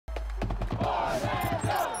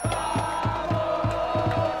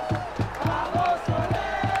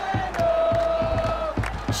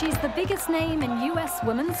She's the biggest name in US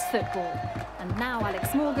women's football. And now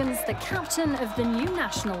Alex Morgan's the captain of the new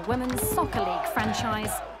National Women's Soccer League franchise,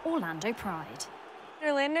 Orlando Pride.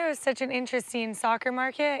 Orlando is such an interesting soccer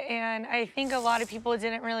market, and I think a lot of people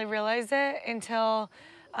didn't really realize it until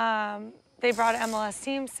they brought an MLS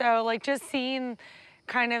team. So, like, just seeing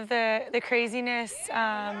kind of the craziness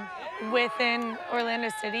within Orlando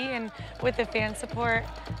City and with the fan support,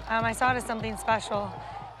 I saw it as something special.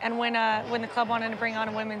 And when the club wanted to bring on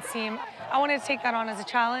a women's team, I wanted to take that on as a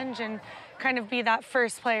challenge and kind of be that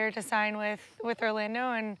first player to sign with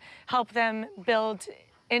Orlando and help them build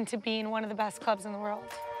into being one of the best clubs in the world.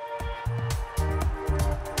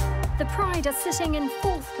 The Pride are sitting in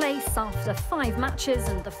 4th place after 5 matches,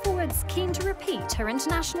 and the forwards keen to repeat her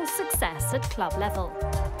international success at club level.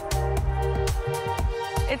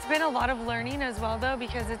 It's been a lot of learning as well, though,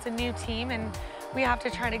 because it's a new team and we have to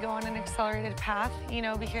try to go on an accelerated path, you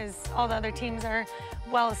know, because all the other teams are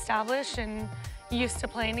well established and used to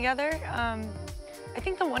playing together. I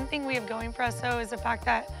think the one thing we have going for us, though, is the fact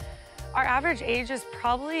that our average age is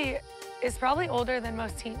probably older than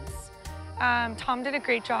most teams. Tom did a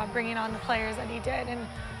great job bringing on the players that he did, and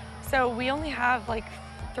so we only have like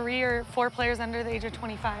 3 or 4 players under the age of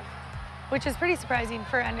 25, which is pretty surprising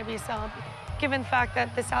for NWSL, given the fact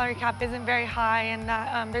that the salary cap isn't very high and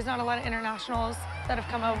that there's not a lot of internationals that have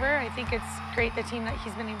come over. I think it's great the team that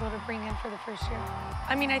he's been able to bring in for the first year.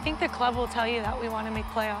 I mean, I think the club will tell you that we want to make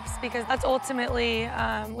playoffs, because that's ultimately,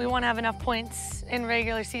 we want to have enough points in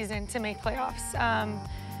regular season to make playoffs.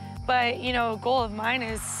 But, you know, a goal of mine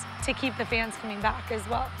is to keep the fans coming back as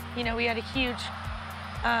well. You know, we had a huge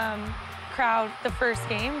crowd the first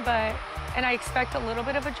game, and I expect a little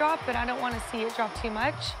bit of a drop, but I don't want to see it drop too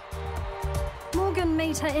much. Morgan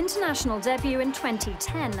made her international debut in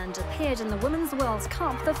 2010 and appeared in the Women's World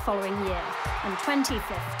Cup the following year. In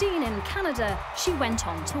 2015 in Canada, she went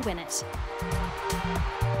on to win it.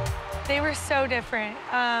 They were so different.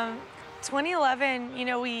 2011, you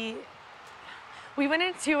know, we went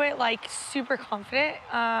into it like super confident.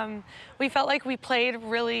 We felt like we played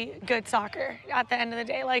really good soccer at the end of the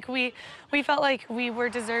day. Like we felt like we were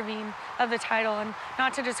deserving of the title, and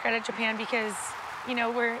not to discredit Japan, because, you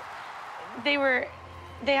know,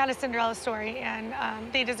 they had a Cinderella story, and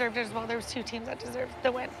they deserved it as well. There was 2 teams that deserved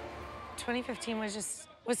the win. 2015 was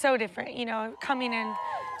so different, you know, coming in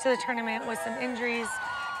to the tournament with some injuries,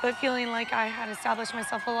 but feeling like I had established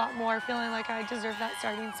myself a lot more, feeling like I deserved that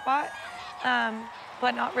starting spot,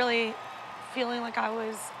 but not really feeling like I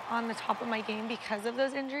was on the top of my game because of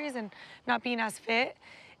those injuries and not being as fit.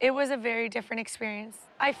 It was a very different experience.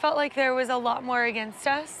 I felt like there was a lot more against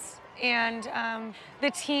us, and the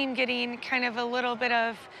team getting kind of a little bit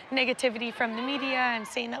of negativity from the media and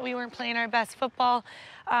saying that we weren't playing our best football.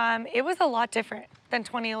 It was a lot different than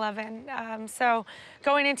 2011. So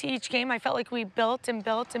going into each game, I felt like we built and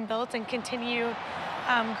built and built and continued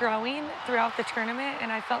growing throughout the tournament,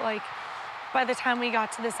 and I felt like by the time we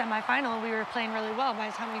got to the semifinal, we were playing really well. By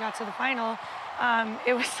the time we got to the final,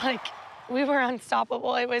 it was like we were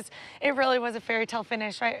unstoppable. It really was a fairy tale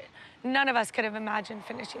finish. None of us could have imagined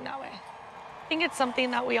finishing that way. I think it's something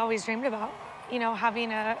that we always dreamed about, you know,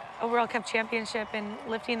 having a World Cup championship and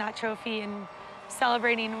lifting that trophy and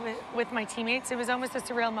celebrating with my teammates. It was almost a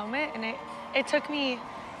surreal moment, and it took me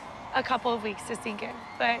a couple of weeks to sink in,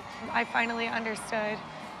 but I finally understood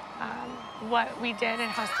what we did and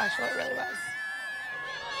how special it really was.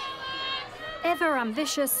 Ever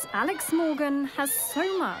ambitious, Alex Morgan has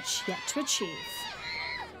so much yet to achieve.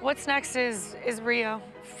 What's next is Rio.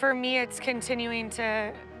 For me, it's continuing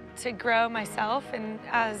to grow myself and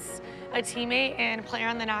as a teammate and player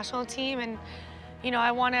on the national team. And, you know,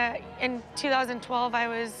 I want to, in 2012, I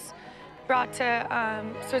was brought to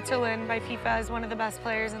Switzerland by FIFA as one of the best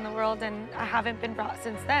players in the world, and I haven't been brought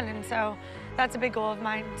since then. And so that's a big goal of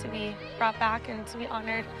mine, to be brought back and to be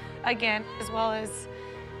honored again, as well as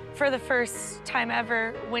for the first time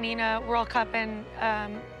ever winning a World Cup and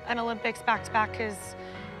an Olympics back-to-back, because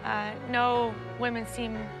no women's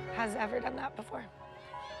team has ever done that before.